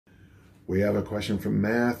We have a question from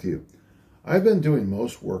Matthew. I've been doing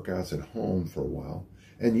most workouts at home for a while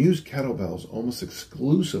and use kettlebells almost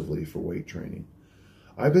exclusively for weight training.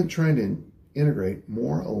 I've been trying to integrate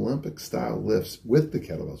more Olympic-style lifts with the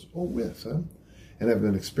kettlebells. Oh, with, huh? And I've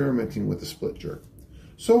been experimenting with the split jerk.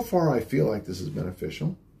 So far, I feel like this is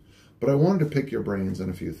beneficial, but I wanted to pick your brains on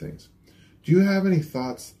a few things. Do you have any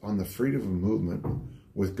thoughts on the freedom of movement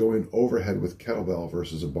with going overhead with kettlebell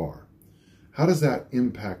versus a bar? How does that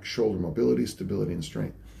impact shoulder mobility, stability, and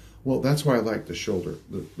strength? Well, that's why I like the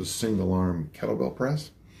single arm kettlebell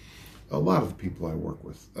press. A lot of the people I work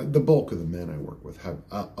with, the bulk of the men I work with, have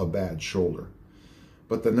a bad shoulder.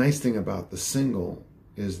 But the nice thing about the single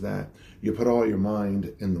is that you put all your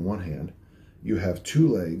mind in the one hand, you have two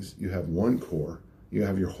legs, you have one core, you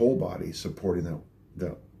have your whole body supporting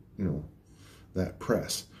that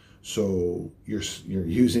press. So you're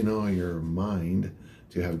using all your mind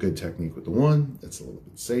to have good technique with the one. It's a little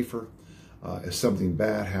bit safer. If something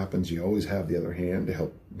bad happens, you always have the other hand to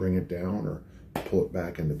help bring it down or pull it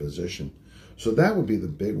back into position. So that would be the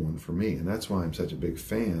big one for me, and that's why I'm such a big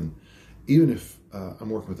fan. Even if I'm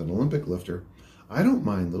working with an Olympic lifter, I don't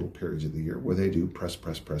mind little periods of the year where they do press,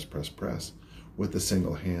 press, press, press, press with the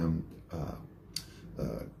single hand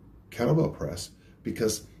kettlebell press,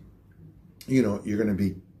 because you're going to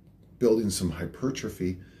be building some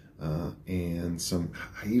hypertrophy and some,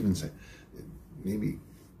 I even say, maybe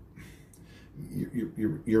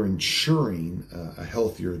you're ensuring a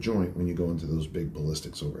healthier joint when you go into those big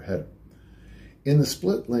ballistics overhead. In the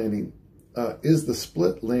split landing, is the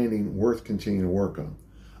split landing worth continuing to work on?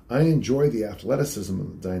 I enjoy the athleticism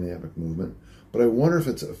of the dynamic movement, but I wonder if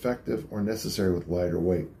it's effective or necessary with lighter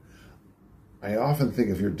weight. I often think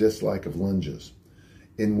of your dislike of lunges.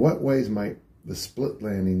 In what ways might the split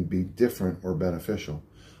landing be different or beneficial?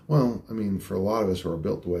 Well, I mean, for a lot of us who are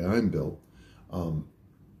built the way I'm built,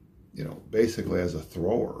 basically as a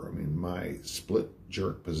thrower, I mean, my split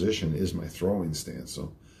jerk position is my throwing stance.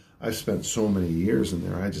 So I've spent so many years in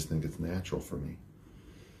there, I just think it's natural for me.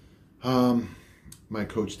 My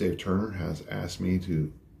coach, Dave Turner, has asked me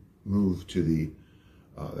to move to the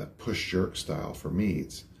that push jerk style for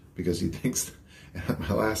meets, because he thinks, at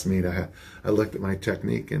my last meet, I looked at my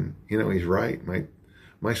technique, and he's right.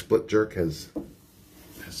 My split jerk has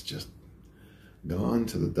just gone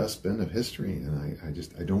to the dustbin of history, and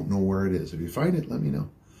I don't know where it is. If you find it, let me know.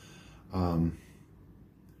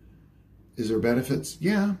 Is there benefits?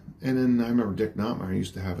 Yeah. And then I remember Dick Notmeyer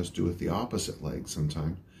used to have us do it the opposite leg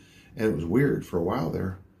sometimes, and it was weird for a while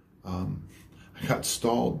there. I got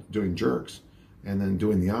stalled doing jerks, and then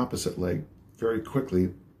doing the opposite leg very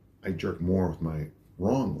quickly, I jerked more with my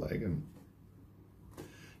wrong leg, and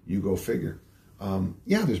you go figure.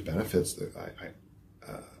 Yeah, there's benefits.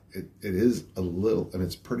 It is a little, and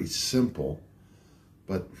it's pretty simple,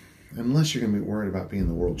 but unless you're going to be worried about being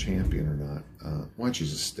the world champion or not, why don't you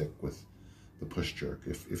just stick with the push jerk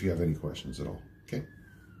if you have any questions at all, okay?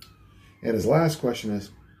 And his last question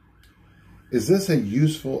is this a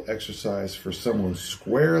useful exercise for someone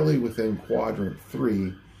squarely within quadrant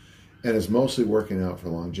 3 and is mostly working out for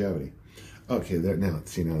longevity? Okay, now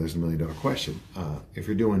there's $1 million question. If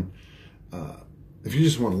you're doing, if you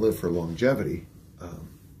just want to live for longevity,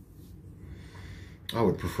 I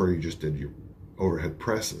would prefer you just did your overhead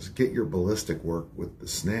presses. Get your ballistic work with the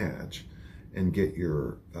snatch, and get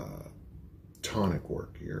your tonic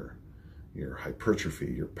work, your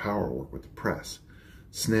hypertrophy, your power work with the press.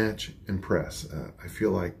 Snatch and press. I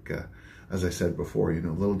feel like, as I said before,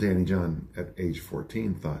 little Danny John at age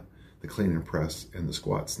 14 thought the clean and press and the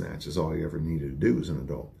squat snatch is all he ever needed to do as an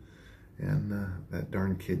adult. And that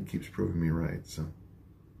darn kid keeps proving me right. So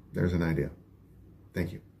there's an idea.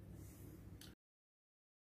 Thank you.